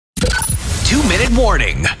2-minute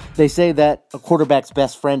warning. They say that a quarterback's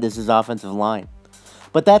best friend is his offensive line.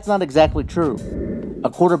 But that's not exactly true. A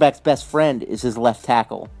quarterback's best friend is his left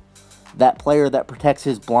tackle, that player that protects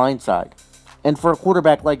his blind side. And for a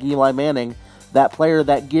quarterback like Eli Manning, that player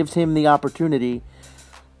that gives him the opportunity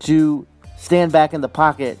to stand back in the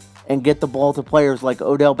pocket and get the ball to players like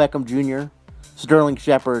Odell Beckham Jr., Sterling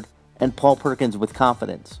Shepard, and Paul Perkins with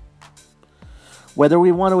confidence. Whether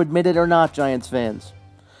we want to admit it or not, Giants fans,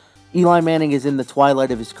 Eli Manning is in the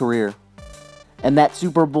twilight of his career, and that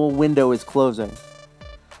Super Bowl window is closing.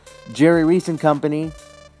 Jerry Reese and company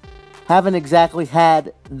haven't exactly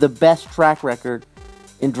had the best track record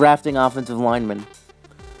in drafting offensive linemen.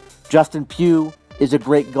 Justin Pugh is a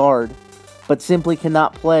great guard, but simply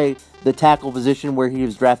cannot play the tackle position where he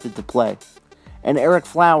was drafted to play. And Eric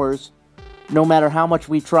Flowers, no matter how much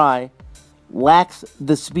we try, lacks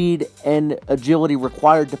the speed and agility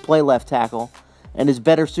required to play left tackle, and is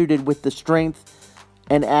better suited with the strength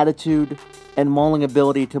and attitude and mauling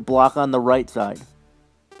ability to block on the right side.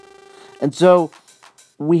 And so,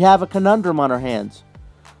 we have a conundrum on our hands.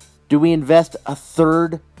 Do we invest a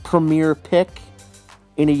third premier pick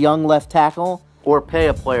in a young left tackle, or pay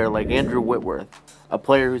a player like Andrew Whitworth, a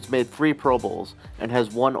player who's made 3 Pro Bowls and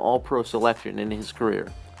has 1 All-Pro selection in his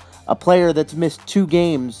career? A player that's missed 2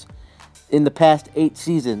 games in the past 8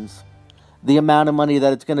 seasons, the amount of money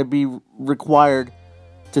that it's going to be required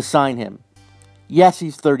to sign him. Yes,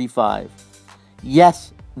 he's 35.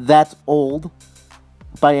 Yes, that's old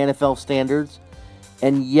by NFL standards.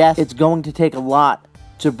 And yes, it's going to take a lot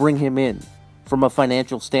to bring him in from a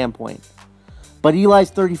financial standpoint. But Eli's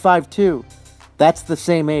 35 too. That's the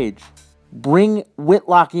same age. Bring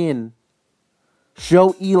Whitlock in.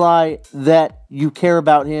 Show Eli that you care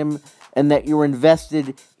about him and that you're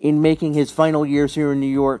invested in making his final years here in New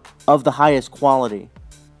York of the highest quality.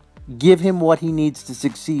 Give him what he needs to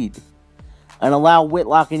succeed. And allow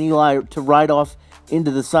Whitlock and Eli to ride off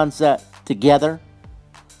into the sunset together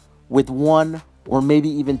with 1 or maybe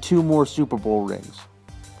even 2 more Super Bowl rings.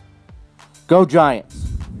 Go Giants!